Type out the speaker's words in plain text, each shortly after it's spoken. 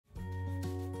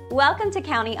Welcome to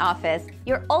County Office,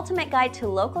 your ultimate guide to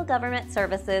local government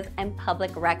services and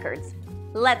public records.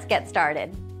 Let's get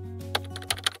started.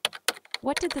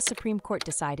 What did the Supreme Court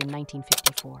decide in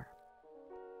 1954?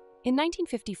 In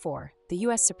 1954, the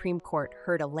U.S. Supreme Court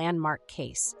heard a landmark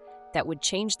case that would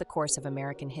change the course of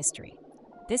American history.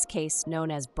 This case,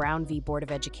 known as Brownv Board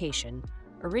of Education,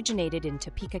 originated in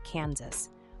Topeka, Kansas,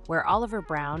 where Oliver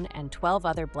Brown and 12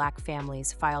 other black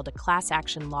families filed a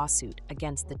class-action lawsuit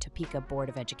against the Topeka Board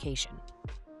of Education.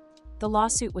 The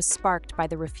lawsuit was sparked by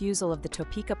the refusal of the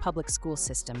Topeka public school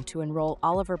system to enroll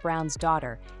Oliver Brown's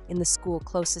daughter in the school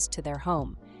closest to their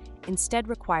home, instead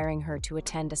requiring her to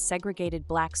attend a segregated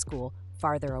black school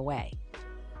farther away.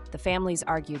 The families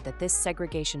argued that this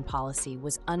segregation policy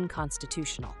was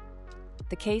unconstitutional.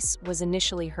 The case was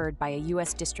initially heard by a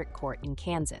U.S. District Court in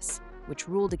Kansas, which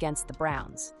ruled against the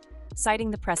Browns,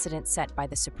 citing the precedent set by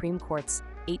the Supreme Court's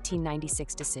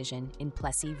 1896 decision in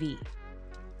Plessy v.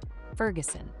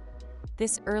 Ferguson.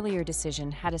 This earlier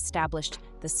decision had established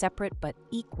the separate but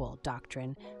equal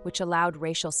doctrine, which allowed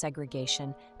racial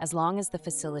segregation as long as the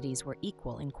facilities were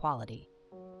equal in quality.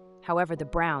 However, the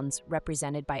Browns,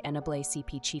 represented by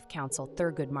NAACP Chief Counsel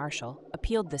Thurgood Marshall,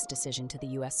 appealed this decision to the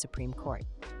U.S. Supreme Court.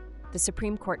 The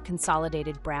Supreme Court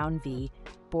consolidated Brownv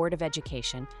Board of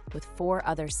Education with 4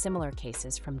 other similar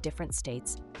cases from different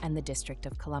states and the District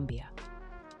of Columbia.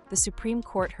 The Supreme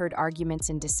Court heard arguments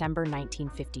in December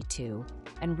 1952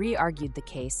 and re-argued the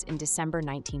case in December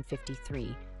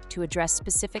 1953 to address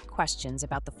specific questions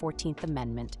about the 14th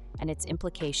Amendment and its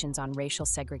implications on racial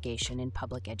segregation in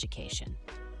public education.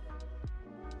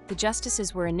 The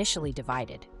justices were initially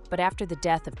divided, but after the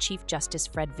death of Chief Justice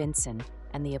Fred Vinson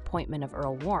and the appointment of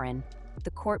Earl Warren,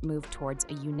 the court moved towards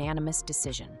a unanimous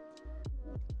decision.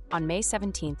 On May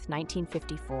 17,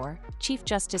 1954, Chief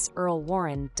Justice Earl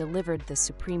Warren delivered the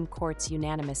Supreme Court's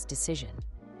unanimous decision.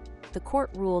 The court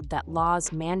ruled that laws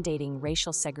mandating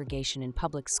racial segregation in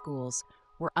public schools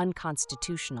were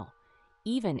unconstitutional,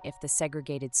 even if the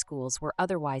segregated schools were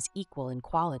otherwise equal in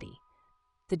quality.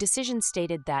 The decision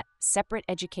stated that separate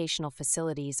educational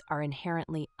facilities are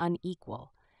inherently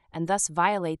unequal and thus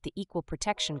violate the Equal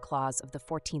Protection Clause of the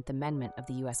 14th Amendment of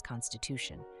the U.S.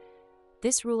 Constitution.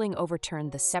 This ruling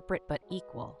overturned the separate but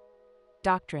equal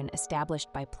doctrine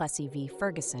established by Plessy v.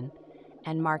 Ferguson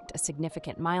and marked a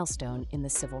significant milestone in the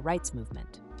civil rights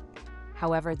movement.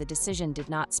 However, the decision did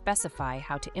not specify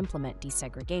how to implement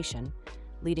desegregation,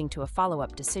 leading to a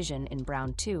follow-up decision in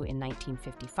Brown II in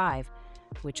 1955,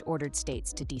 which ordered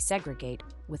states to desegregate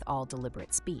with all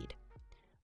deliberate speed.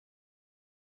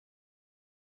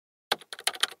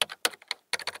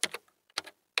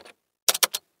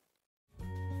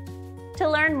 To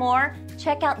learn more,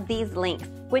 check out these links,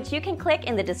 which you can click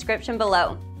in the description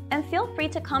below. And feel free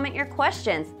to comment your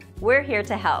questions. We're here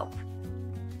to help.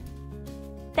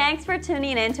 Thanks for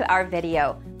tuning in to our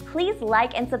video. Please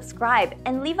like and subscribe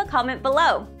and leave a comment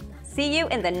below. See you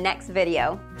in the next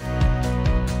video.